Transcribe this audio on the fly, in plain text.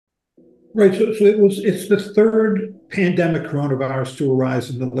Right. So it's the third pandemic coronavirus to arise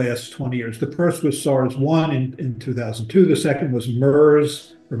in the last 20 years. The first was SARS-1 in 2002. The second was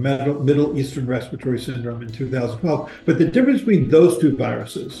MERS, or Middle Eastern Respiratory Syndrome, in 2012. But the difference between those two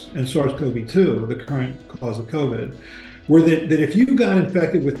viruses and SARS-CoV-2, the current cause of COVID, were that if you got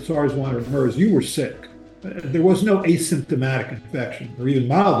infected with SARS-1 or MERS, you were sick. There was no asymptomatic infection or even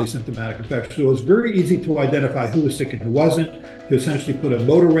mildly symptomatic infection. So it was very easy to identify who was sick and who wasn't, to essentially put a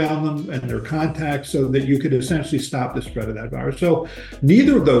moat around them and their contacts so that you could essentially stop the spread of that virus. So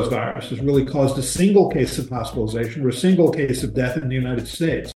neither of those viruses really caused a single case of hospitalization or a single case of death in the United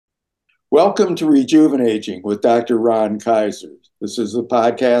States. Welcome to Rejuvenating with Dr. Ron Kaiser. This is a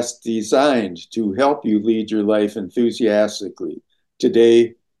podcast designed to help you lead your life enthusiastically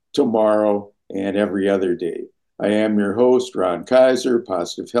today, tomorrow, and every other day. I am your host, Ron Kaiser,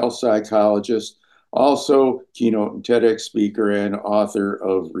 positive health psychologist, also keynote and TEDx speaker and author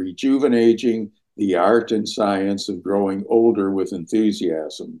of Rejuvenating, the Art and Science of Growing Older with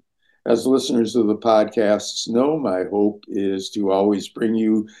Enthusiasm. As listeners of the podcasts know, my hope is to always bring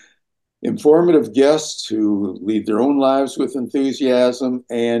you informative guests who lead their own lives with enthusiasm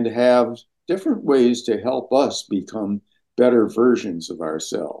and have different ways to help us become better versions of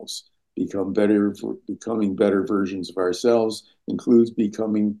ourselves. Becoming better versions of ourselves includes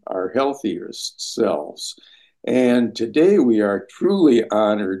becoming our healthiest selves. And today we are truly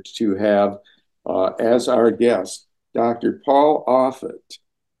honored to have as our guest Dr. Paul Offit.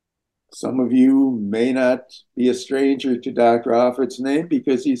 Some of you may not be a stranger to Dr. Offit's name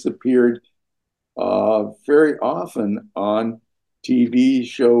because he's appeared very often on TV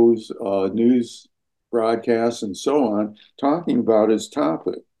shows, news broadcasts, and so on, talking about his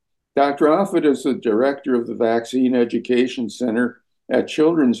topic. Dr. Offit is the director of the Vaccine Education Center at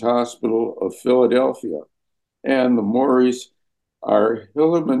Children's Hospital of Philadelphia and the Maurice R.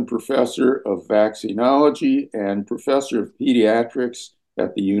 Hilleman Professor of Vaccinology and Professor of Pediatrics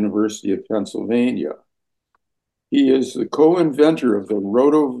at the University of Pennsylvania. He is the co-inventor of the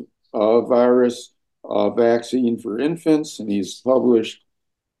rotavirus vaccine for infants, and he's published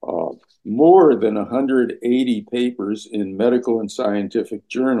more than 180 papers in medical and scientific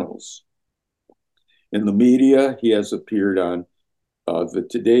journals. In the media, he has appeared on the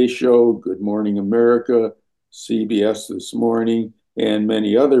Today Show, Good Morning America, CBS This Morning, and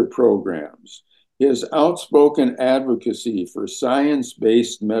many other programs. His outspoken advocacy for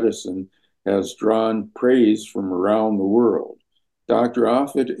science-based medicine has drawn praise from around the world. Dr.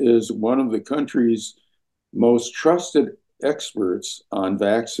 Offit is one of the country's most trusted experts on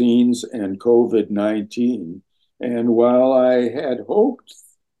vaccines and COVID-19. And while I had hoped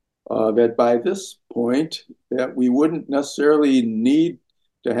that by this point that we wouldn't necessarily need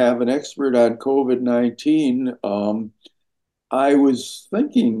to have an expert on COVID-19, I was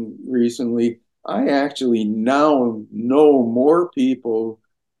thinking recently, I actually now know more people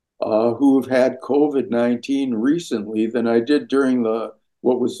who have had COVID-19 recently than I did during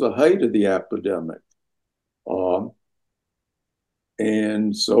what was the height of the epidemic.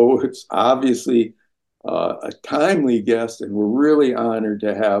 And so it's obviously a timely guest, and we're really honored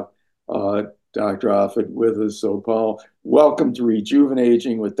to have Dr. Offit with us. So, Paul, welcome to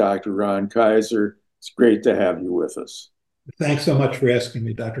Rejuvenating with Dr. Ron Kaiser. It's great to have you with us. Thanks so much for asking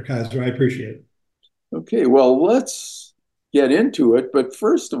me, Dr. Kaiser. I appreciate it. Okay, well, let's get into it. But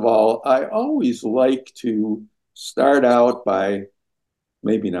first of all, I always like to start out by,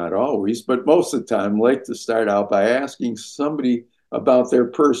 maybe not always, but most of the time, like to start out by asking somebody about their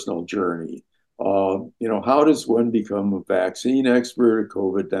personal journey. How does one become a vaccine expert, a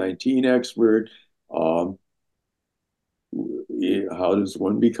COVID-19 expert? How does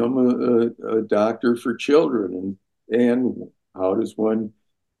one become a doctor for children? And how does one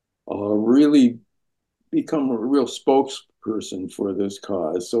really become a real spokesperson for this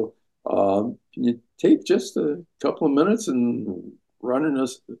cause? So can you take just a couple of minutes and running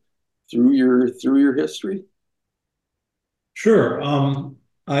us through your history? Sure.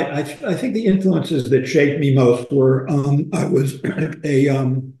 I think the influences that shaped me most were I was I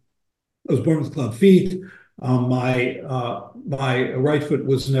was born with club feet. My right foot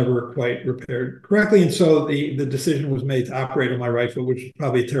was never quite repaired correctly, and so the decision was made to operate on my right foot, which is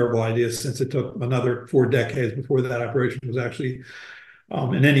probably a terrible idea since it took another 4 decades before that operation was actually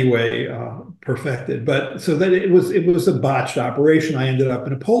in any way perfected. But so that it was a botched operation. I ended up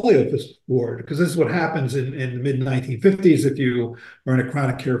in a polio ward because this is what happens in the mid 1950s. If you are in a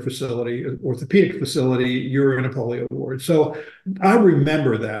chronic care facility, orthopedic facility, you're in a polio ward. So I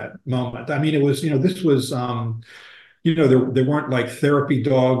remember that moment. I mean, it was this was there weren't like therapy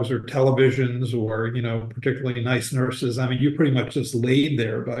dogs or televisions or, particularly nice nurses. I mean, you pretty much just laid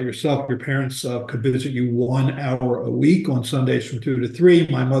there by yourself. Your parents could visit you 1 hour a week on Sundays from 2 to 3.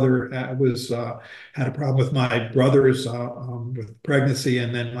 My mother had a problem with my brothers with pregnancy,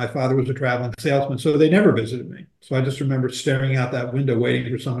 and then my father was a traveling salesman, so they never visited me. So I just remember staring out that window,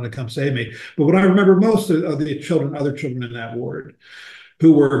 waiting for someone to come save me. But what I remember most of the children, other children in that ward,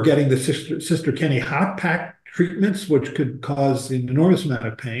 who were getting the Sister Kenny hot pack treatments, which could cause an enormous amount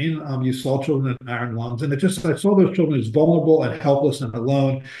of pain. You saw children with iron lungs, and I saw those children as vulnerable and helpless and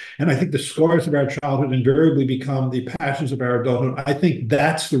alone. And I think the scars of our childhood invariably become the passions of our adulthood. I think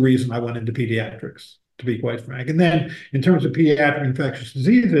that's the reason I went into pediatrics, to be quite frank. And then in terms of pediatric infectious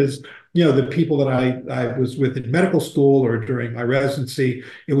diseases, the people that I was with in medical school or during my residency,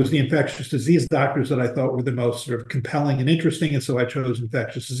 it was the infectious disease doctors that I thought were the most sort of compelling and interesting. And so I chose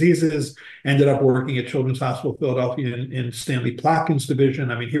infectious diseases, ended up working at Children's Hospital Philadelphia in Stanley Plotkin's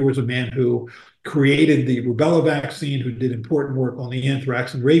division. I mean, here was a man who created the rubella vaccine, who did important work on the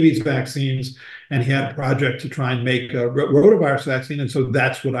anthrax and rabies vaccines, and he had a project to try and make a rotavirus vaccine. And so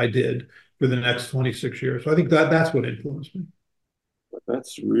that's what I did for the next 26 years. So I think that's what influenced me.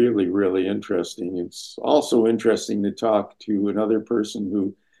 That's really, really interesting. It's also interesting to talk to another person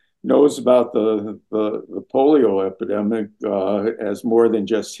who knows about the polio epidemic as more than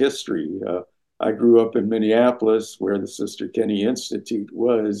just history. I grew up in Minneapolis, where the Sister Kenny Institute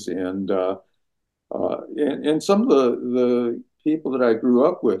was, and some of the people that I grew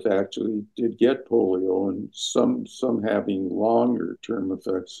up with actually did get polio, and some having longer term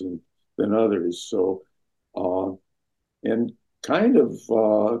effects than others. So, and kind of,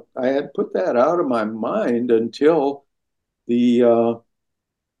 I had put that out of my mind the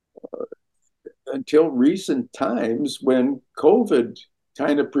until recent times, when COVID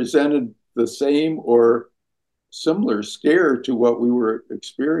kind of presented the same or similar scare to what we were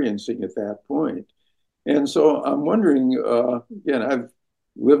experiencing at that point. And so I'm wondering, again, I've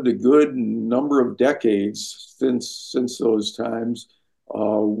lived a good number of decades since those times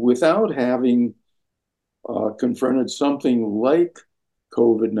without having confronted something like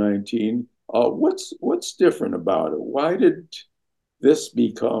COVID-19. What's different about it? Why did this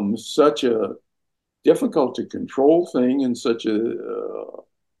become such a difficult to control thing and such a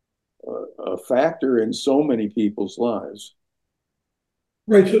factor in so many people's lives?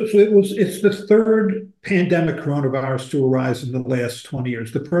 Right. So it's the third pandemic coronavirus to arise in the last 20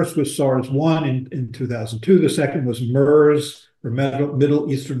 years. The first was SARS-1 in 2002. The second was MERS, or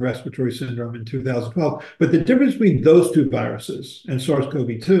Middle Eastern Respiratory Syndrome, in 2012. But the difference between those two viruses and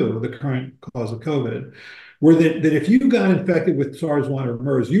SARS-CoV-2, the current cause of COVID, were that if you got infected with SARS-1 or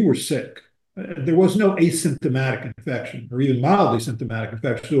MERS, you were sick. There was no asymptomatic infection or even mildly symptomatic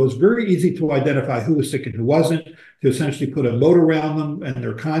infection. So it was very easy to identify who was sick and who wasn't, to essentially put a moat around them and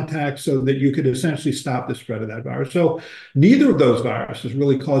their contacts so that you could essentially stop the spread of that virus. So neither of those viruses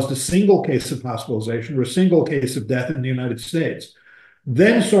really caused a single case of hospitalization or a single case of death in the United States.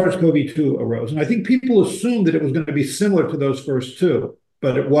 Then SARS-CoV-2 arose. And I think people assumed that it was going to be similar to those first two,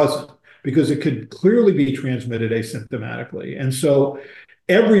 but it wasn't, because it could clearly be transmitted asymptomatically. And so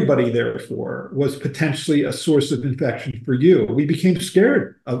everybody, therefore, was potentially a source of infection for you. We became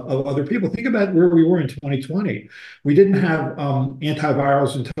scared of other people. Think about where we were in 2020. We didn't have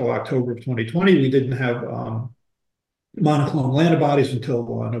antivirals until October of 2020. We didn't have monoclonal antibodies until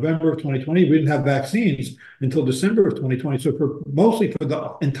November of 2020. We didn't have vaccines until December of 2020. So mostly for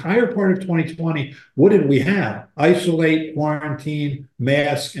the entire part of 2020, what did we have? Isolate, quarantine,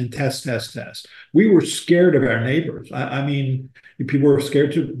 mask, and test. We were scared of our neighbors. I mean, people were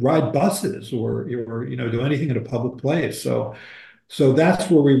scared to ride buses or do anything in a public place. So that's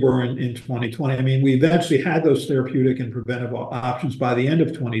where we were in 2020. I mean, we eventually had those therapeutic and preventive options by the end of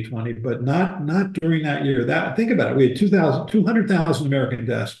 2020, but not during that year. Think about it. We had 200,000 American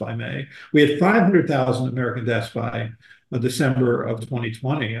deaths by May. We had 500,000 American deaths by December of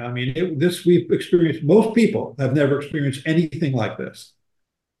 2020. I mean, we've experienced, most people have never experienced anything like this.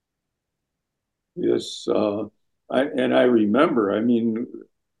 Yes, I remember. I mean,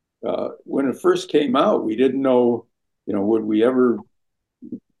 when it first came out, we didn't know, would we ever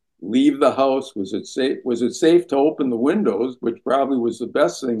leave the house? Was it safe? Was it safe to open the windows, which probably was the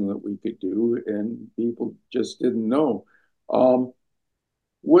best thing that we could do, and people just didn't know.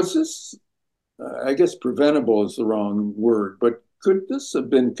 Was this? I guess preventable is the wrong word, but could this have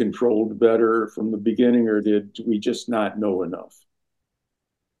been controlled better from the beginning, or did we just not know enough?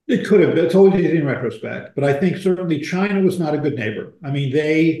 It could have. It's always easy in retrospect, but I think certainly China was not a good neighbor. I mean,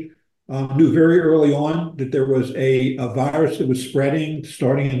 they knew very early on that there was a virus that was spreading,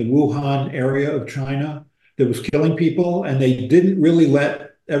 starting in the Wuhan area of China, that was killing people, and they didn't really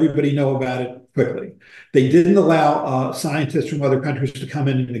let everybody know about it quickly. They didn't allow scientists from other countries to come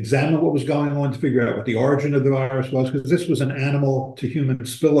in and examine what was going on to figure out what the origin of the virus was, because this was an animal to human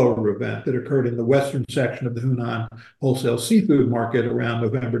spillover event that occurred in the western section of the Hunan wholesale seafood market around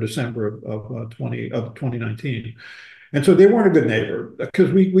November, December of 2019. And so they weren't a good neighbor,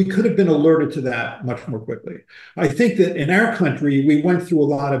 because we could have been alerted to that much more quickly. I think that in our country, we went through a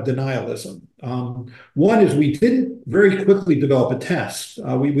lot of denialism. One is we didn't very quickly develop a test.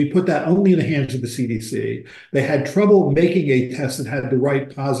 We put that only in the hands of the CDC. They had trouble making a test that had the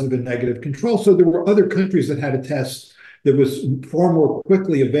right positive and negative control. So there were other countries that had a test that was far more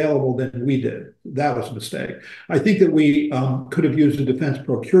quickly available than we did. That was a mistake. I think that we could have used the Defense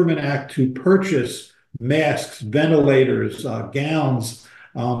Procurement Act to purchase masks, ventilators, gowns,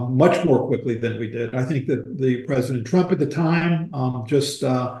 much more quickly than we did. I think that the President Trump at the time just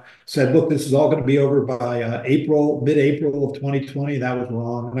said, look, this is all going to be over by mid-April of 2020. That was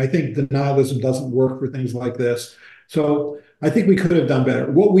wrong. And I think denialism doesn't work for things like this. So I think we could have done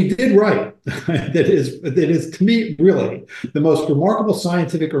better. What we did right, that is to me really the most remarkable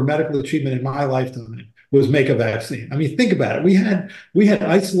scientific or medical achievement in my lifetime, was make a vaccine. I mean, think about it. We had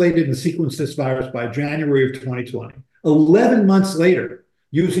isolated and sequenced this virus by January of 2020. 11 months later,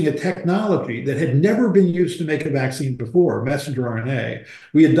 using a technology that had never been used to make a vaccine before, messenger RNA,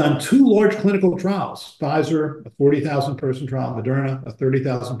 we had done 2 large clinical trials, Pfizer, a 40,000 person trial, Moderna, a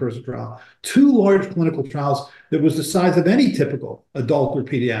 30,000 person trial, 2 large clinical trials that was the size of any typical adult or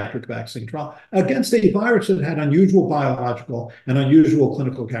pediatric vaccine trial against a virus that had unusual biological and unusual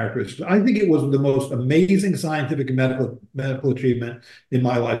clinical characteristics. I think it was the most amazing scientific and medical achievement in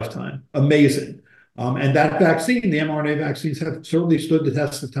my lifetime. Amazing. And that vaccine, the mRNA vaccines, have certainly stood the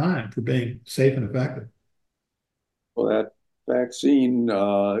test of time for being safe and effective. Well, that vaccine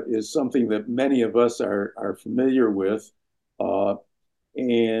is something that many of us are familiar with.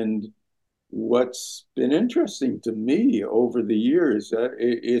 And what's been interesting to me over the years, that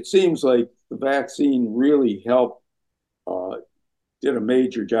it seems like the vaccine really helped, did a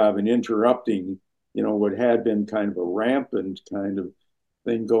major job in interrupting, what had been kind of a rampant kind of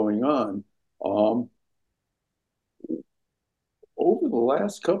thing going on. Over the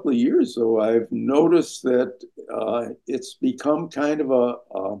last couple of years, though, I've noticed that it's become kind of a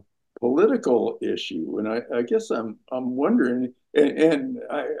political issue, and I guess I'm wondering, and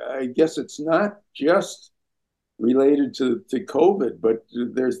I guess it's not just related to COVID, but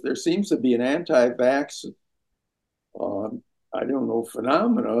there seems to be an anti-vax, I don't know,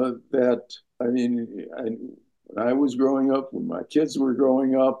 phenomena that, I mean, when I was growing up, when my kids were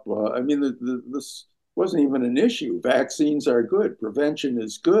growing up, I mean, this wasn't even an issue. Vaccines are good. Prevention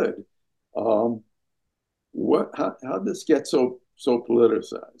is good. How this get so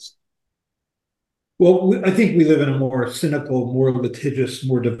politicized? Well, I think we live in a more cynical, more litigious,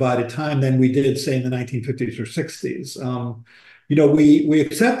 more divided time than we did, say, in the 1950s or 60s. We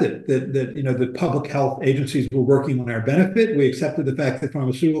accepted that the public health agencies were working on our benefit. We accepted the fact that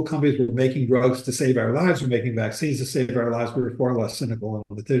pharmaceutical companies were making drugs to save our lives, were making vaccines to save our lives. We were far less cynical and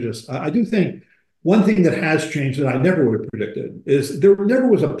litigious. I do think one thing that has changed that I never would have predicted is there never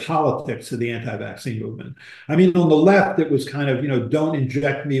was a politics to the anti-vaccine movement. I mean, on the left, it was kind of, don't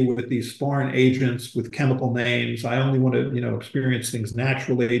inject me with these foreign agents with chemical names. I only want to, experience things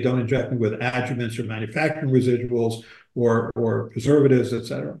naturally. Don't inject me with adjuvants or manufacturing residuals or preservatives, et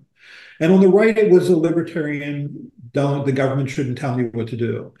cetera. And on the right, it was a libertarian, the government shouldn't tell me what to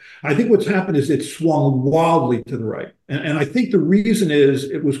do. I think what's happened is it swung wildly to the right. And I think the reason is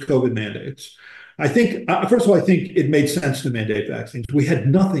it was COVID mandates. I think, first of all, I think it made sense to mandate vaccines. We had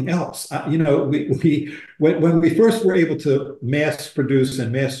nothing else. When we first were able to mass produce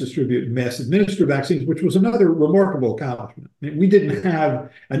and mass distribute and mass administer vaccines, which was another remarkable accomplishment. I mean, we didn't have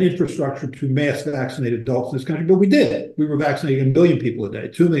an infrastructure to mass vaccinate adults in this country, but we did. We were vaccinating 1 million people a day,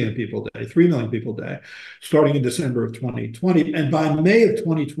 2 million people a day, 3 million people a day, starting in December of 2020. And by May of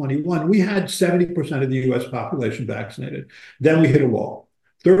 2021, we had 70% of the US population vaccinated. Then we hit a wall.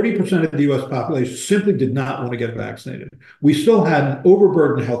 30% of the US population simply did not want to get vaccinated. We still had an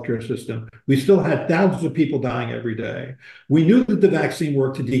overburdened healthcare system. We still had thousands of people dying every day. We knew that the vaccine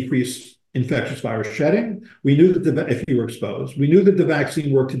worked to decrease infectious virus shedding. We knew that if you were exposed, we knew that the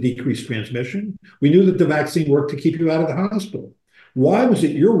vaccine worked to decrease transmission. We knew that the vaccine worked to keep you out of the hospital. Why was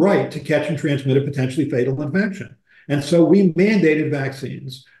it your right to catch and transmit a potentially fatal infection? And so we mandated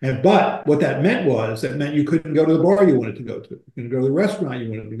vaccines. But what that meant you couldn't go to the bar you wanted to go to. You couldn't go to the restaurant you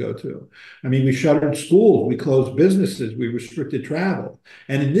wanted to go to. I mean, we shuttered schools, we closed businesses, we restricted travel.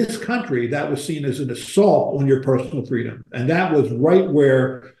 And in this country, that was seen as an assault on your personal freedom. And that was right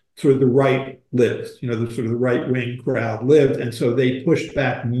where sort of the right lived, the sort of the right wing crowd lived. And so they pushed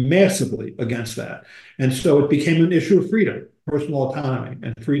back massively against that. And so it became an issue of freedom, personal autonomy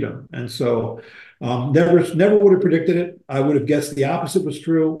and freedom. And so never would have predicted it. I would have guessed the opposite was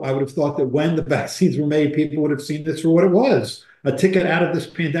true. I would have thought that when the vaccines were made, people would have seen this for what it was, a ticket out of this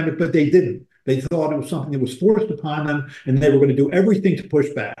pandemic, but they didn't. They thought it was something that was forced upon them, and they were going to do everything to push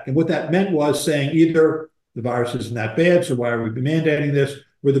back. And what that meant was saying either the virus isn't that bad, so why are we mandating this?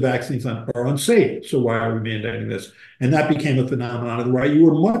 Or the vaccines are unsafe, so why are we mandating this? And that became a phenomenon of the right. You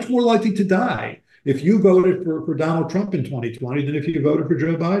were much more likely to die if you voted for Donald Trump in 2020 than if you voted for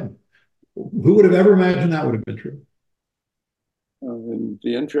Joe Biden. Who would have ever imagined that would have been true? And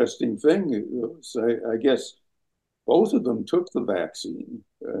the interesting thing is, I guess both of them took the vaccine,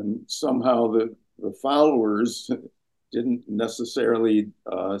 and somehow the followers didn't necessarily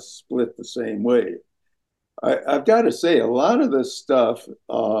split the same way. I've got to say, a lot of this stuff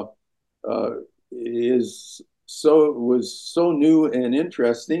was so new and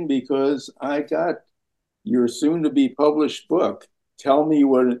interesting because I got your soon-to-be published book, "Tell Me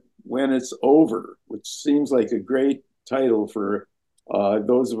When It's Over," which seems like a great title for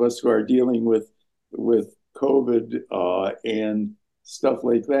those of us who are dealing with COVID and stuff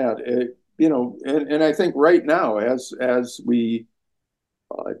like that. And I think right now, as we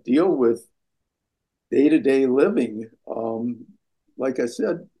deal with day-to-day living, like I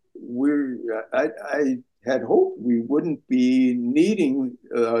said, I had hoped we wouldn't be needing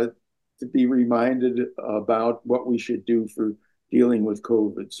to be reminded about what we should do for dealing with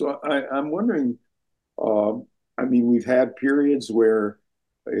COVID. So I'm wondering, I mean, we've had periods where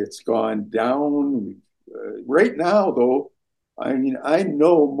it's gone down. Right now, though, I mean, I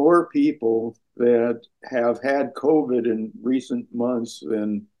know more people that have had COVID in recent months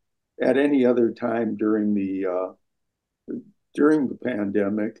than at any other time during the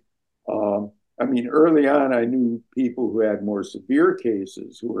pandemic. I mean, early on, I knew people who had more severe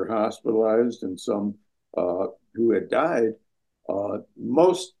cases who were hospitalized and some who had died.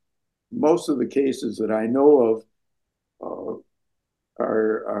 Most of the cases that I know of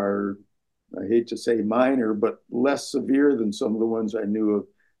are, I hate to say minor, but less severe than some of the ones I knew of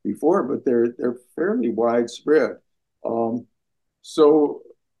before, but they're fairly widespread. So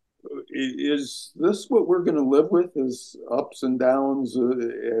is this what we're going to live with, is ups and downs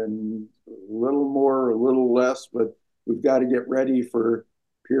and a little more, a little less, but we've got to get ready for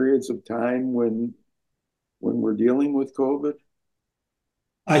periods of time when we're dealing with COVID?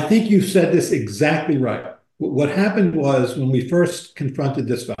 I think you said this exactly right. What happened was when we first confronted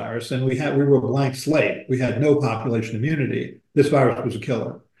this virus, and we were a blank slate, we had no population immunity, this virus was a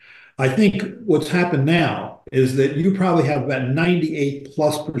killer. I think what's happened now is that you probably have about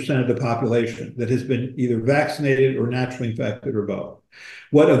 98+% of the population that has been either vaccinated or naturally infected or both.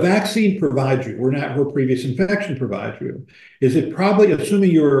 What a vaccine provides you, or previous infection provides you, is it probably, assuming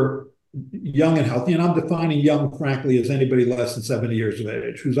you're young and healthy, and I'm defining young, frankly, as anybody less than 70 years of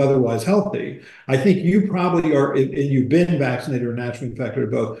age who's otherwise healthy. I think you probably are, and you've been vaccinated or naturally infected or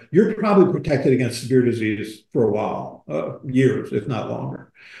both, you're probably protected against severe disease for a while, years, if not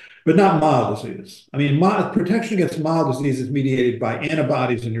longer, but not mild disease. I mean, protection against mild disease is mediated by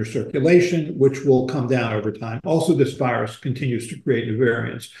antibodies in your circulation, which will come down over time. Also, this virus continues to create new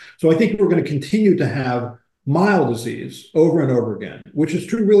variants. So I think we're going to continue to have mild disease over and over again, which is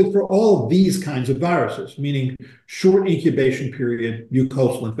true really for all of these kinds of viruses, meaning short incubation period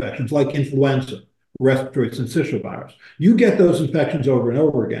mucosal infections like influenza, respiratory syncytial virus. You get those infections over and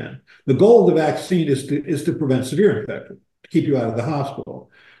over again. The goal of the vaccine is to prevent severe infection, to keep you out of the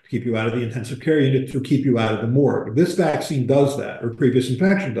hospital, to keep you out of the intensive care unit, to keep you out of the morgue. This vaccine does that, or previous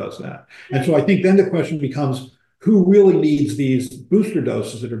infection does that. And so I think then the question becomes, who really needs these booster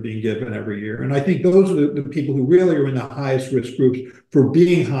doses that are being given every year? And I think those are the people who really are in the highest risk groups for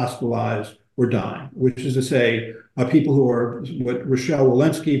being hospitalized or dying, which is to say, people who are what Rochelle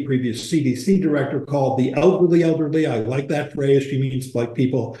Walensky, previous CDC director, called the elderly. I like that phrase. She means like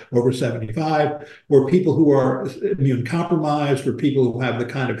people over 75, or people who are immune compromised, or people who have the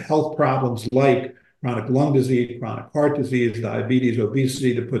kind of health problems like chronic lung disease, chronic heart disease, diabetes,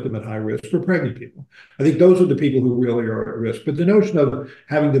 obesity, to put them at high risk, for pregnant people. I think those are the people who really are at risk. But the notion of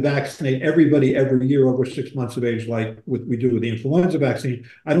having to vaccinate everybody every year over 6 months of age, like what we do with the influenza vaccine,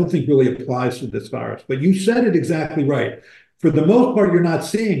 I don't think really applies to this virus. But you said it exactly right. For the most part, you're not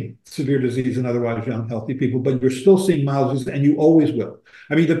seeing severe disease in otherwise young, healthy people, but you're still seeing mild disease, and you always will.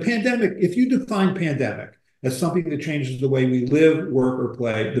 I mean, the pandemic, if you define pandemic as something that changes the way we live, work, or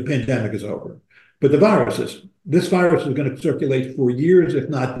play, the pandemic is over. But this virus is going to circulate for years, if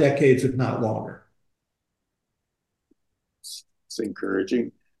not decades, if not longer. It's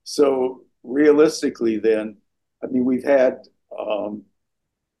encouraging. So realistically, then, I mean, we've had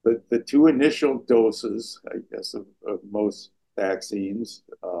the two initial doses, I guess, of most vaccines.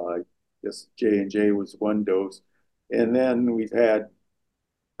 I guess J&J was one dose, and then we've had,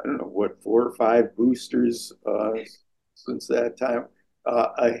 I don't know, what, 4 or 5 boosters since that time.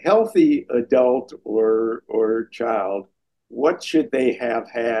 A healthy adult or child, what should they have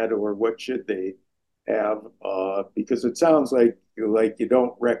had, or what should they have? Because it sounds like you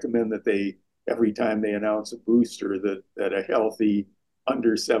don't recommend that they, every time they announce a booster, that a healthy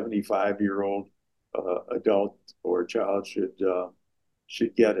under 75-year-old adult or child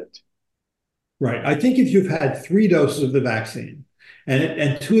should get it. Right. I think if you've had 3 doses of the vaccine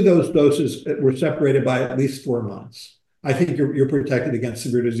and 2 of those doses were separated by at least 4 months, I think you're protected against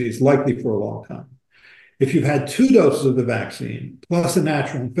severe disease, likely for a long time. If you've had 2 doses of the vaccine plus a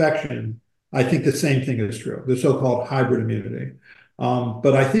natural infection, I think the same thing is true, the so-called hybrid immunity.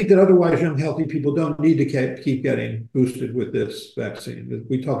 But I think that otherwise young, healthy people don't need to keep getting boosted with this vaccine.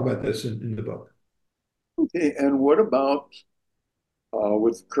 We talk about this in the book. Okay, and what about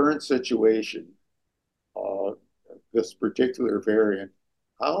with the current situation, uh, this particular variant?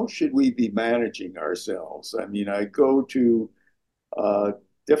 How should we be managing ourselves? I mean, I go to uh,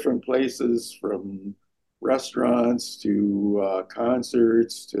 different places, from restaurants to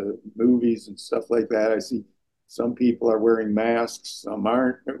concerts to movies and stuff like that. I see some people are wearing masks, some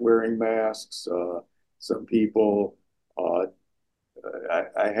aren't wearing masks. Some people, uh,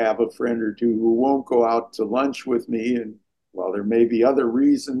 I have a friend or two who won't go out to lunch with me, and while there may be other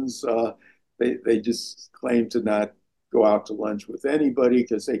reasons, they just claim to not go out to lunch with anybody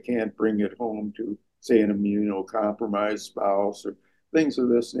because they can't bring it home to, say, an immunocompromised spouse or things of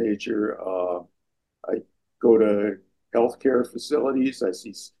this nature. I go to healthcare facilities. I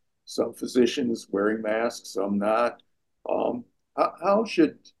see some physicians wearing masks, some not. How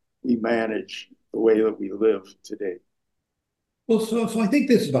should we manage the way that we live today? Well, so I think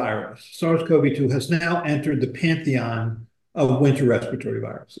this virus, SARS-CoV-2, has now entered the pantheon of winter respiratory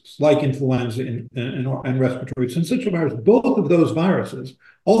viruses, like influenza and respiratory syncytial virus. Both of those viruses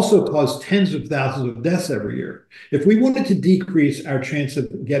also cause tens of thousands of deaths every year. If we wanted to decrease our chance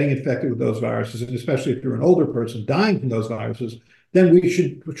of getting infected with those viruses, and especially if you're an older person dying from those viruses, then we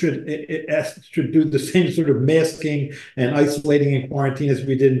should do the same sort of masking and isolating and quarantine as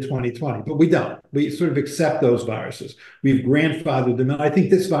we did in 2020. But we don't. We sort of accept those viruses. We've grandfathered them, and I think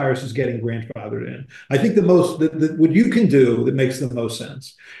this virus is getting grandfathered in. I think what you can do that makes the most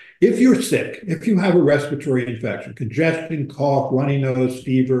sense. If you're sick, if you have a respiratory infection, congestion, cough, runny nose,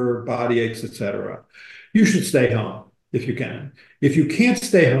 fever, body aches, etc., you should stay home if you can. If you can't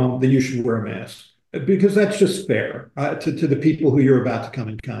stay home, then you should wear a mask because that's just fair to the people who you're about to come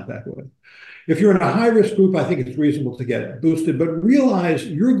in contact with. If you're in a high risk group, I think it's reasonable to get boosted, but realize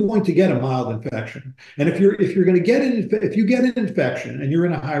you're going to get a mild infection. And if you're going to if you get an infection and you're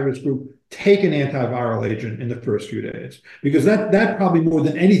in a high risk group, take an antiviral agent in the first few days, because that probably more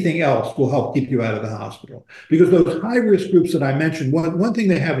than anything else will help keep you out of the hospital. Because those high risk groups that I mentioned, one thing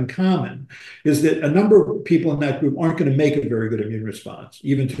they have in common is that a number of people in that group aren't going to make a very good immune response,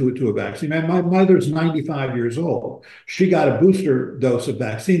 even to a vaccine. My mother's 95 years old. She got a booster dose of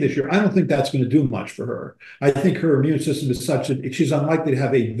vaccine this year. I don't think that's going to do much for her. I think her immune system is such that she's unlikely to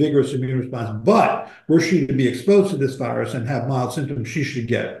have a vigorous immune response. But were she to be exposed to this virus and have mild symptoms, she should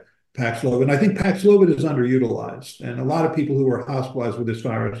get Paxlovid. And I think Paxlovid is underutilized. And a lot of people who are hospitalized with this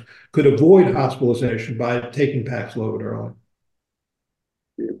virus could avoid hospitalization by taking Paxlovid early.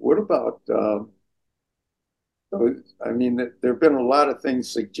 What about, I mean, there have been a lot of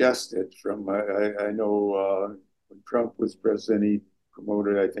things suggested from, I know when Trump was president, he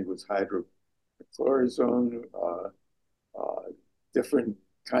promoted, I think it was hydrochlorozone, different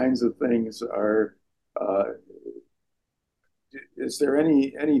kinds of things are, uh, is there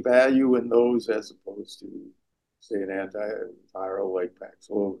any value in those as opposed to, say, an antiviral like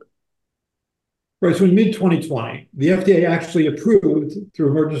Paxlovid? Right, so in mid-2020, the FDA actually approved,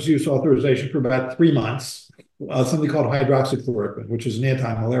 through emergency use authorization for about 3 months, something called hydroxychloroquine, which is an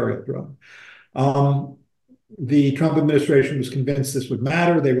anti-malarial drug. Um, the Trump administration was convinced this would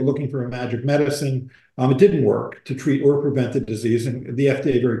matter. They were looking for a magic medicine. It didn't work to treat or prevent the disease, and the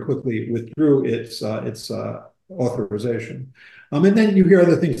FDA very quickly withdrew its authorization. And then you hear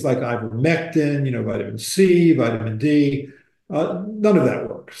other things like ivermectin, vitamin C, vitamin D. None of that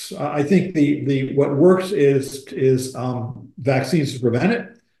works. I think the what works is vaccines to prevent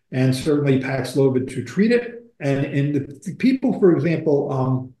it, and certainly Paxlovid to treat it. And in the people, for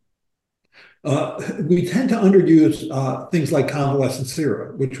example, we tend to underuse things like convalescent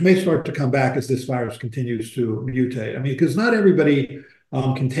sera, which may start to come back as this virus continues to mutate. I mean, because not everybody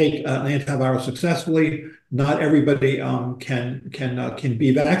can take an antiviral successfully. Not everybody can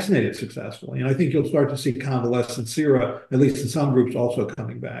be vaccinated successfully. And I think you'll start to see convalescent sera, at least in some groups, also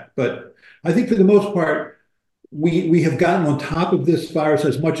coming back. But I think for the most part, we have gotten on top of this virus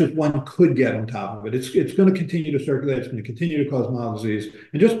as much as one could get on top of it. It's going to continue to circulate. It's going to continue to cause mild disease,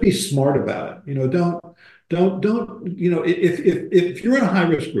 and just be smart about it. Don't. If you're in a high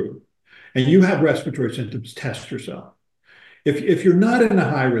risk group and you have respiratory symptoms, test yourself. If you're not in a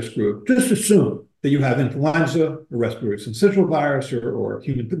high risk group, just assume that you have influenza or respiratory syncytial virus or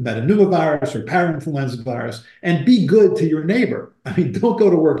human metapneumovirus or parainfluenza virus, and be good to your neighbor. I mean, don't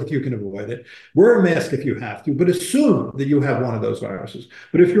go to work if you can avoid it. Wear a mask if you have to, but assume that you have one of those viruses.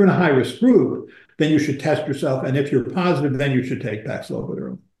 But if you're in a high risk group, then you should test yourself. And if you're positive, then you should take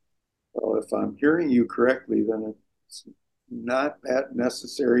Paxlovid. Well, if I'm hearing you correctly, then it's not that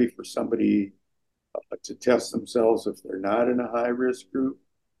necessary for somebody to test themselves if they're not in a high risk group.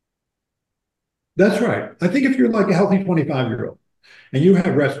 That's right. I think if you're like a healthy 25-year-old and you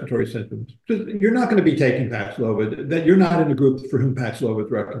have respiratory symptoms, you're not going to be taking Paxlovid, that you're not in a group for whom Paxlovid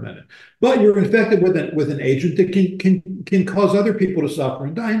is recommended. But you're infected with an agent that can cause other people to suffer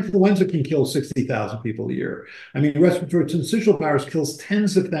and die. Influenza can kill 60,000 people a year. I mean, respiratory syncytial virus kills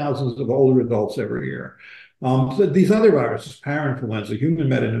tens of thousands of older adults every year. So these other viruses, parainfluenza, human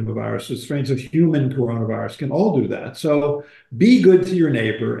metapneumoviruses, strains of human coronavirus can all do that. So be good to your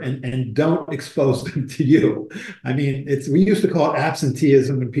neighbor and don't expose them to you. I mean, we used to call it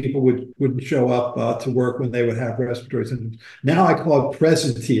absenteeism when people wouldn't show up to work when they would have respiratory symptoms. Now I call it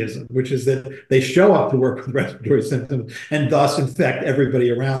presenteeism, which is that they show up to work with respiratory symptoms and thus infect everybody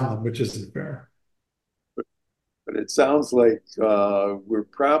around them, which isn't fair. But it sounds like we're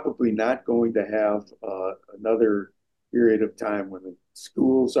probably not going to have another period of time when the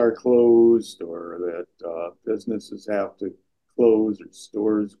schools are closed or that businesses have to close or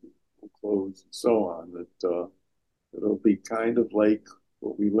stores will close and so on. That it'll be kind of like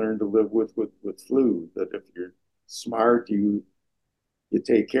what we learned to live with flu, that if you're smart, you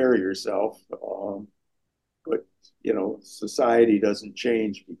take care of yourself. But, society doesn't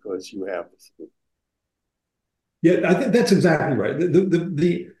change because you have the flu. Yeah, I think that's exactly right.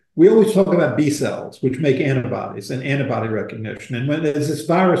 We always talk about B cells, which make antibodies and antibody recognition. And as this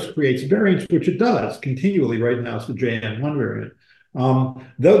virus creates variants, which it does continually right now, it's the JN1 variant,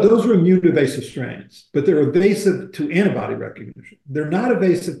 those are immune evasive strains, but they're evasive to antibody recognition. They're not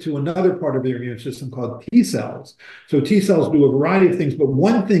evasive to another part of your immune system called T cells. So T cells do a variety of things, but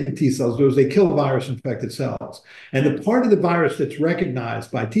one thing T cells do is they kill virus-infected cells. And the part of the virus that's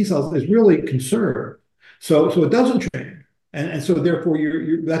recognized by T cells is really conserved. So it doesn't change. And so therefore,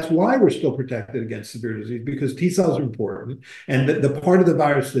 that's why we're still protected against severe disease, because T cells are important. And the part of the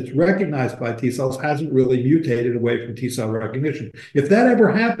virus that's recognized by T cells hasn't really mutated away from T cell recognition. If that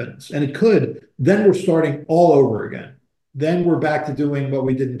ever happens, and it could, then we're starting all over again. Then we're back to doing what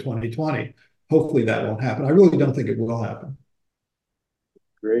we did in 2020. Hopefully that won't happen. I really don't think it will happen.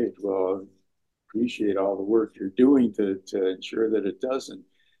 Great. Well, appreciate all the work you're doing to ensure that it doesn't.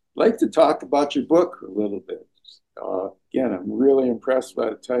 I'd like to talk about your book a little bit. Again, I'm really impressed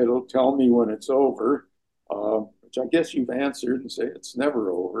by the title, Tell Me When It's Over, which I guess you've answered and say it's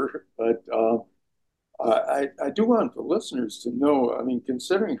never over. But I do want the listeners to know, I mean,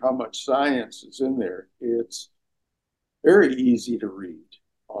 considering how much science is in there, it's very easy to read.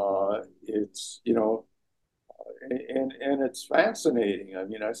 It's, and it's fascinating. I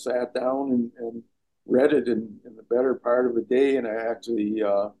mean, I sat down and read it in the better part of a day, and I actually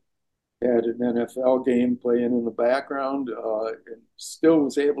had an NFL game playing in the background, and still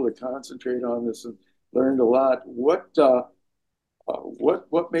was able to concentrate on this and learned a lot. What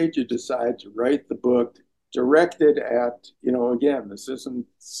made you decide to write the book directed at, again, this isn't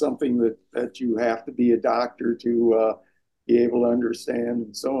something that you have to be a doctor to be able to understand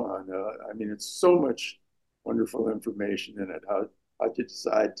and so on. I mean, it's so much wonderful information in it. How'd you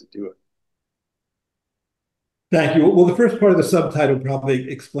decide to do it? Thank you. Well, the first part of the subtitle probably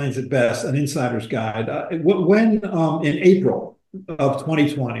explains it best, An Insider's Guide. When in April of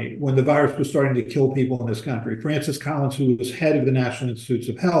 2020, when the virus was starting to kill people in this country, Francis Collins, who was head of the National Institutes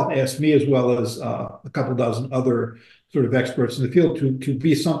of Health, asked me, as well as a couple dozen other sort of experts in the field, to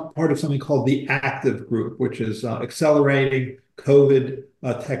be some part of something called the ACTIVE group, which is accelerating COVID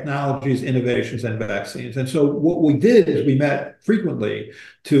technologies, innovations, and vaccines. And so what we did is we met frequently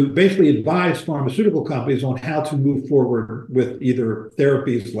to basically advise pharmaceutical companies on how to move forward with either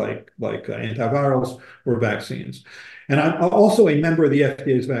therapies like antivirals or vaccines. And I'm also a member of the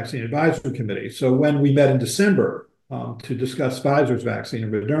FDA's Vaccine Advisory Committee. So when we met in December to discuss Pfizer's vaccine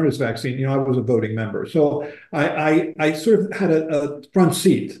and Moderna's vaccine, I was a voting member. So I sort of had a front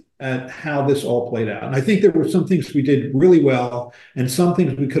seat at how this all played out. And I think there were some things we did really well and some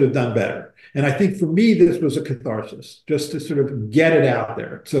things we could have done better. And I think for me, this was a catharsis, just to sort of get it out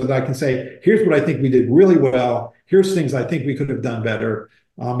there so that I can say, here's what I think we did really well. Here's things I think we could have done better.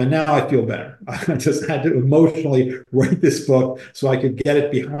 And now I feel better. I just had to emotionally write this book so I could get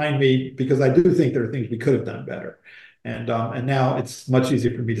it behind me, because I do think there are things we could have done better. And now it's much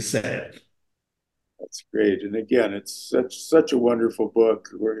easier for me to say it. That's great. And again, it's such a wonderful book.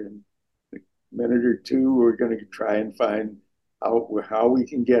 We're in a minute or two, we're going to try and find out how we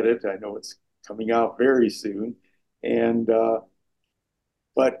can get it. I know it's coming out very soon. And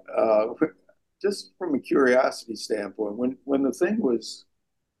but just from a curiosity standpoint, when the thing was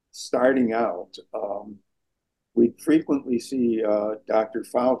starting out, we'd frequently see Dr.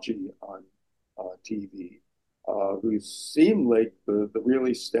 Fauci on TV, who seemed like the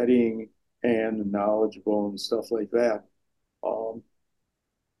really steadying hand and knowledgeable and stuff like that. Um,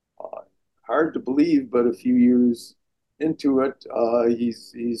 uh, Hard to believe, but a few years into it, he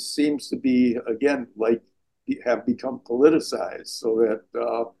seems to be, again, like, have become politicized, so that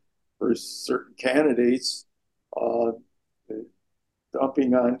for certain candidates, uh,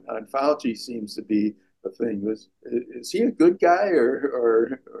 dumping on Fauci seems to be the thing. Is he a good guy,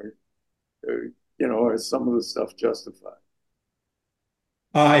 or is some of the stuff justified?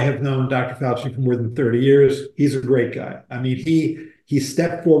 I have known Dr. Fauci for more than 30 years. He's a great guy. I mean, he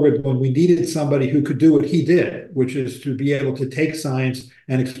stepped forward when we needed somebody who could do what he did, which is to be able to take science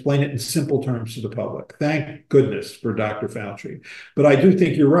and explain it in simple terms to the public. Thank goodness for Dr. Fauci. But I do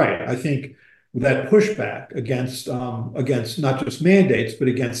think you're right. I think that pushback against not just mandates, but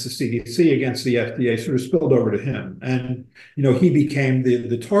against the CDC, against the FDA, sort of spilled over to him. And he became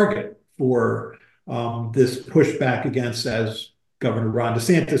the target for this pushback against, as Governor Ron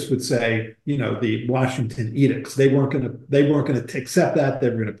DeSantis would say, the Washington edicts. They weren't going to accept that. They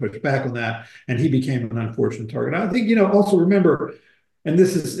were going to push back on that, and he became an unfortunate target. I think also remember, and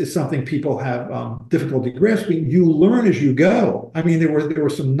this is something people have difficulty grasping. You learn as you go. I mean, there were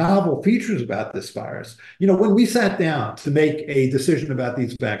some novel features about this virus. When we sat down to make a decision about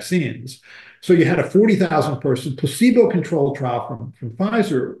these vaccines, so you had a 40,000 person placebo-controlled trial from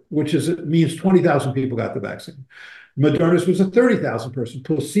Pfizer, which means 20,000 people got the vaccine. Moderna's was a 30,000 person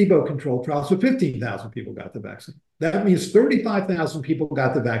placebo-controlled trial, so 15,000 people got the vaccine. That means 35,000 people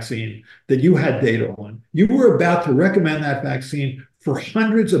got the vaccine that you had data on. You were about to recommend that vaccine for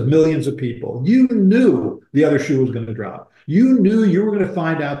hundreds of millions of people. You knew the other shoe was going to drop. You knew you were going to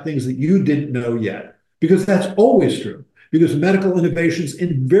find out things that you didn't know yet, because that's always true. Because medical innovations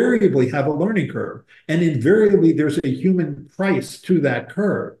invariably have a learning curve, and invariably there's a human price to that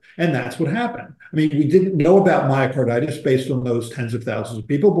curve. And that's what happened. I mean, we didn't know about myocarditis based on those tens of thousands of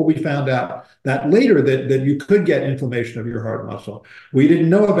people, but we found out that later that you could get inflammation of your heart muscle. We didn't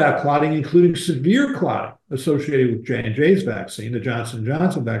know about clotting, including severe clotting associated with J&J's vaccine, the Johnson &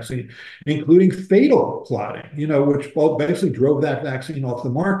 Johnson vaccine, including fatal clotting, which basically drove that vaccine off the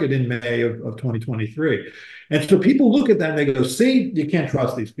market in May of 2023. And so people look at that and they go, see, you can't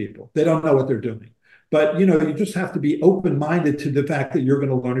trust these people. They don't know what they're doing. But, you just have to be open-minded to the fact that you're going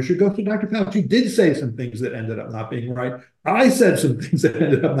to learn as you go. So Dr. Fauci did say some things that ended up not being right. I said some things that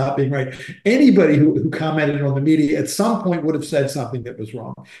ended up not being right. Anybody who commented on the media at some point would have said something that was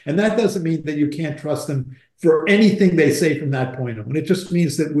wrong. And that doesn't mean that you can't trust them for anything they say from that point on. It just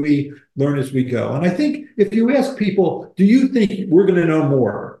means that we learn as we go. And I think if you ask people, do you think we're going to know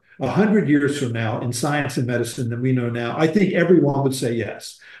more 100 years from now in science and medicine than we know now? I think everyone would say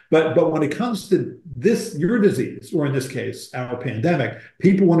yes. But when it comes to your disease, or in this case, our pandemic,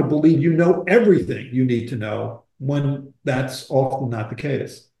 people want to believe you know everything you need to know, when that's often not the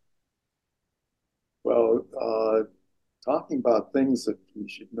case. Well, talking about things that we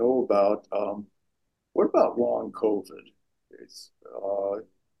should know about, what about long COVID? It's,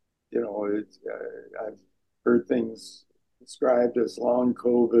 I've heard things described as long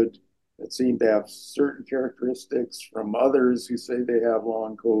COVID that seem to have certain characteristics from others who say they have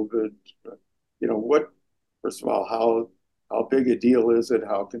long COVID. First of all, how big a deal is it?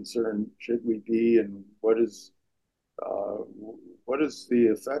 How concerned should we be? And uh, what is the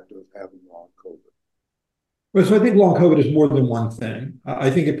effect of having long COVID? Well, so I think long COVID is more than one thing.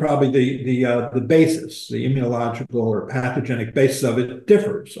 I think it probably the basis, the immunological or pathogenic basis of it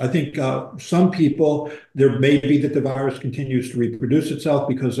differs. I think some people there may be that the virus continues to reproduce itself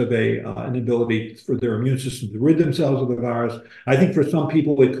because of an ability for their immune system to rid themselves of the virus. I think for some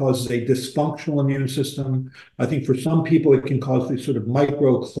people it causes a dysfunctional immune system. I think for some people it can cause these sort of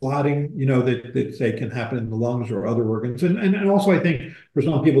micro clotting, that say can happen in the lungs or other organs. And also I think for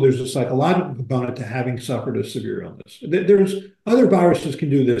some people there's a psychological component to having suffered a severe illness. There's other viruses can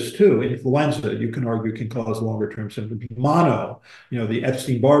do this too. Influenza, you can argue, can cause longer term symptoms. Mono, the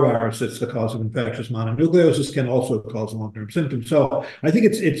Epstein-Barr virus that's the cause of infectious mononucleosis can also cause long term symptoms. So I think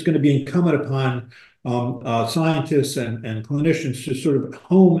it's going to be incumbent upon scientists and clinicians to sort of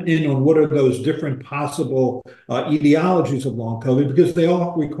home in on what are those different possible etiologies of long COVID, because they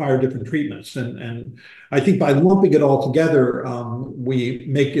all require different treatments. And I think by lumping it all together, we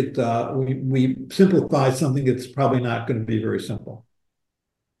make it, we simplify something that's probably not going to be very simple.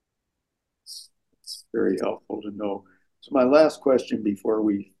 It's very helpful to know. So my last question before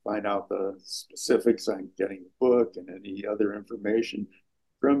we find out the specifics on getting the book and any other information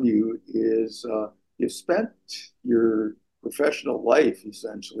from you is you've spent your professional life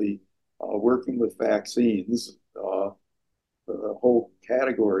essentially working with vaccines. The whole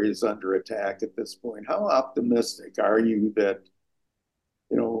category is under attack at this point. How optimistic are you that,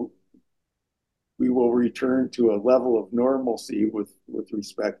 you know, we will return to a level of normalcy with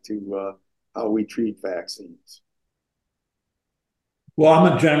respect to how we treat vaccines? Well,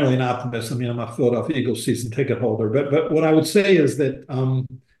 I'm generally an optimist. I mean, I'm a Philadelphia Eagles season ticket holder, but what I would say is that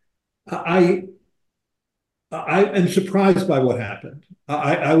I I am surprised by what happened.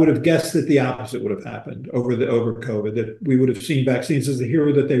 I would have guessed that the opposite would have happened over COVID, that we would have seen vaccines as the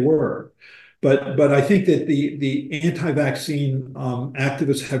hero that they were. But I think that the anti-vaccine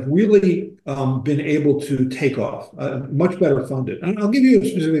activists have really been able to take off, much better funded. And I'll give you a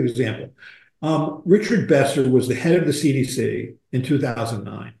specific example. Richard Besser was the head of the CDC in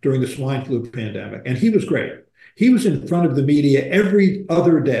 2009 during the swine flu pandemic, and he was great. He was in front of the media every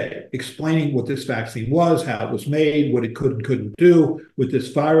other day explaining what this vaccine was, how it was made, what it could and couldn't do, what this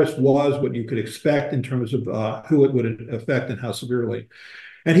virus was, what you could expect in terms of who it would affect and how severely.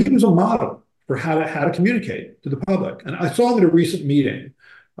 And he was a model for how to communicate to the public. And I saw him at a recent meeting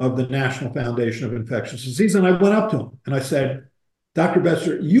of the National Foundation of Infectious Disease, and I went up to him and I said, Dr.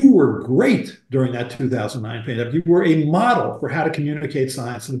 Besser, you were great during that 2009 pandemic. You were a model for how to communicate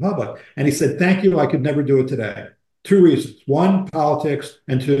science to the public. And he said, thank you, I could never do it today. Two reasons. One, politics,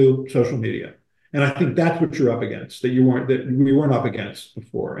 and two, social media. And I think that's what you're up against, that we weren't up against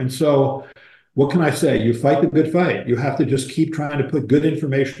before. And so what can I say? You fight the good fight. You have to just keep trying to put good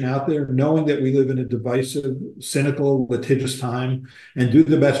information out there, knowing that we live in a divisive, cynical, litigious time, and do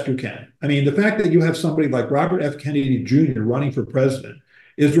the best you can. I mean, the fact that you have somebody like Robert F. Kennedy Jr. running for president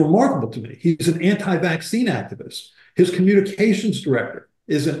is remarkable to me. He's an anti-vaccine activist. His communications director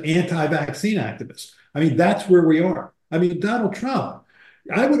is an anti-vaccine activist. I mean, that's where we are. I mean, Donald Trump,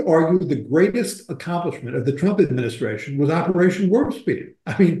 I would argue the greatest accomplishment of the Trump administration was Operation Warp Speed.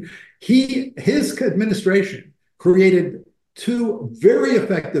 I mean, his administration created two very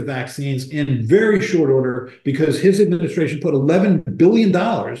effective vaccines in very short order because his administration put $11 billion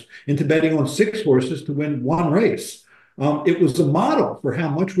into betting on six horses to win one race. It was a model for how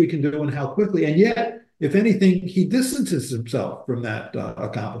much we can do and how quickly. And yet, if anything, he distances himself from that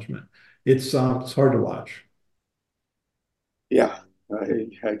accomplishment. It's hard to watch. Yeah,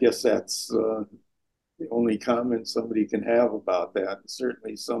 I guess that's the only comment somebody can have about that.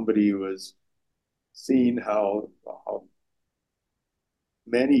 Certainly somebody who has seen how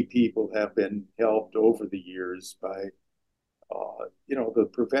many people have been helped over the years by, the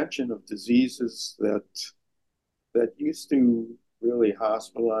prevention of diseases that used to really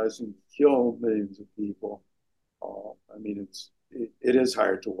hospitalize and kill millions of people. I mean, it is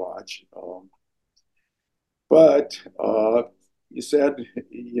hard to watch. But you said,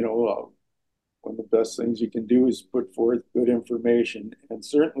 one of the best things you can do is put forth good information. And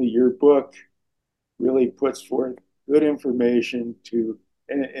certainly your book really puts forth good information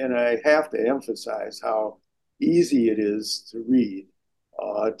and I have to emphasize how easy it is to read,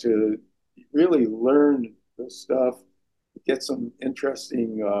 to really learn the stuff, get some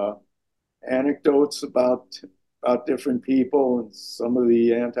interesting anecdotes about different people and some of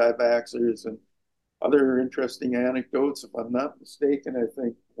the anti-vaxxers and other interesting anecdotes. If I'm not mistaken, I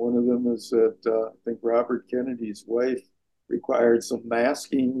think one of them is that I think Robert Kennedy's wife required some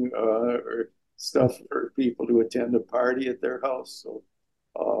masking or stuff for people to attend a party at their house. So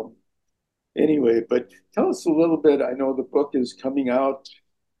anyway, but tell us a little bit. I know the book is coming out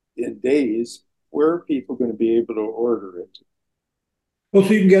in days. where are people going to be able to order it? Well,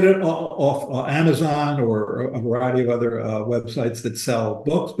 so you can get it off Amazon or a variety of other websites that sell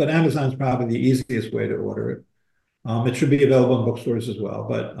books, but Amazon's probably the easiest way to order it. It should be available in bookstores as well,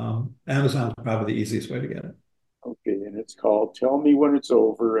 but Amazon's probably the easiest way to get it. Okay, and it's called Tell Me When It's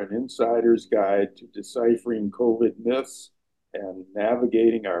Over, an insider's guide to deciphering COVID myths and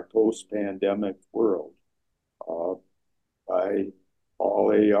navigating our post-pandemic world, uh, by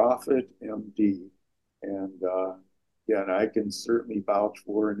Paul A. Offit, MD. And again, I can certainly vouch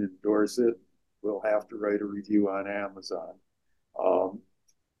for and endorse it. We'll have to write a review on Amazon. Um,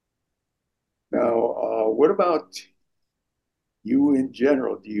 now, what about you in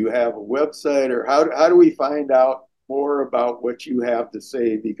general? Do you have a website, or how do we find out more about what you have to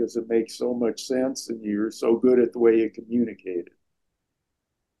say? Because it makes so much sense and you're so good at the way you communicate it.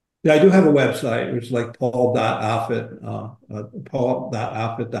 Yeah, I do have a website, which is like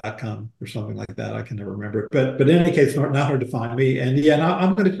paul.offit.com or something like that. I can never remember it. But in any case, not hard to find me. And yeah, now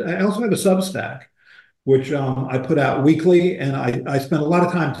I also have a Substack, which I put out weekly. And I spend a lot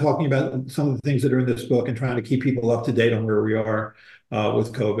of time talking about some of the things that are in this book and trying to keep people up to date on where we are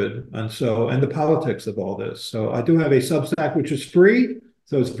with COVID and the politics of all this. So I do have a Substack, which is free.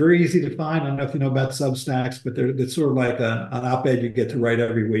 So it's very easy to find. I don't know if you know about Substacks, but it's sort of like an op-ed you get to write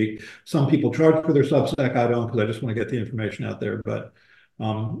every week. Some people charge for their Substack. I don't, because I just want to get the information out there. But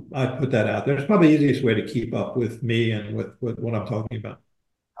I put that out there. It's probably the easiest way to keep up with me and with what I'm talking about.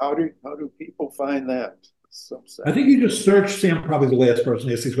 How do people find that I Substack? think you just search, Sam, probably the last person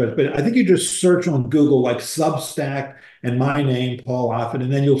to ask these questions, but I think you just search on Google like Substack and my name, Paul Offit,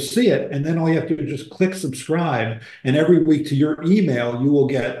 and then you'll see it. And then all you have to do is just click subscribe. And every week to your email, you will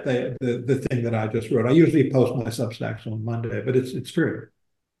get the thing that I just wrote. I usually post my Substacks on Monday, but it's free.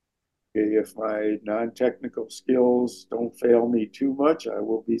 Okay, if my non-technical skills don't fail me too much, I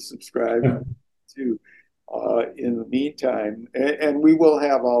will be subscribing to. In the meantime, and we will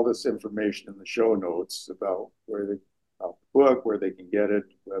have all this information in the show notes about about the book, where they can get it,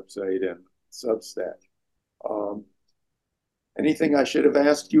 website, and Substack. Um, Anything I should have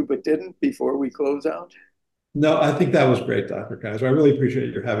asked you but didn't before we close out? No, I think that was great, Dr. Kaiser. I really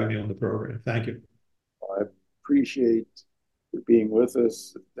appreciate you having me on the program. Thank you. I appreciate you being with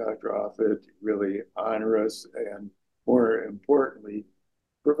us, Dr. Offit. Really honor us, and more importantly,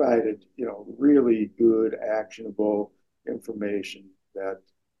 provided really good, actionable information that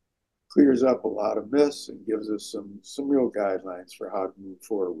clears up a lot of myths and gives us some real guidelines for how to move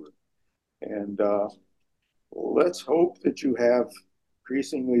forward. And let's hope that you have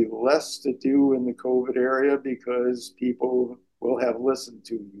increasingly less to do in the COVID area, because people will have listened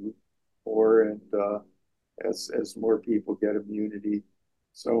to you more, and as more people get immunity,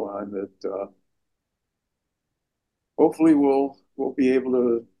 so on, that hopefully we'll be able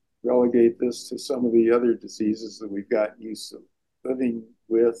to relegate this to some of the other diseases that we've gotten used to living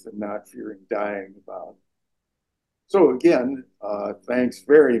with and not fearing dying about. So again, thanks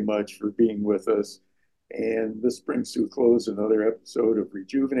very much for being with us. And this brings to a close another episode of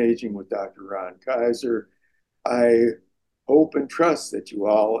Rejuvenating with Dr. Ron Kaiser. I hope and trust that you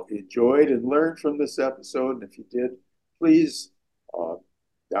all enjoyed and learned from this episode. And if you did, please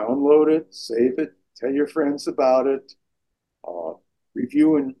download it, save it, tell your friends about it, uh,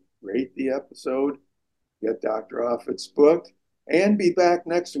 review and rate the episode, get Dr. Offit's book, and be back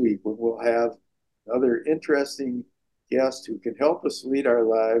next week when we'll have another interesting guest who can help us lead our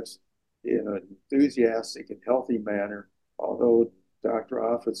lives in an enthusiastic and healthy manner, although Dr.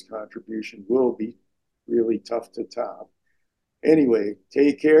 Offit's contribution will be really tough to top. Anyway,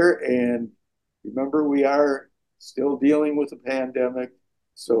 take care, and remember, we are still dealing with a pandemic,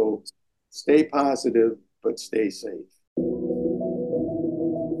 so stay positive, but stay safe.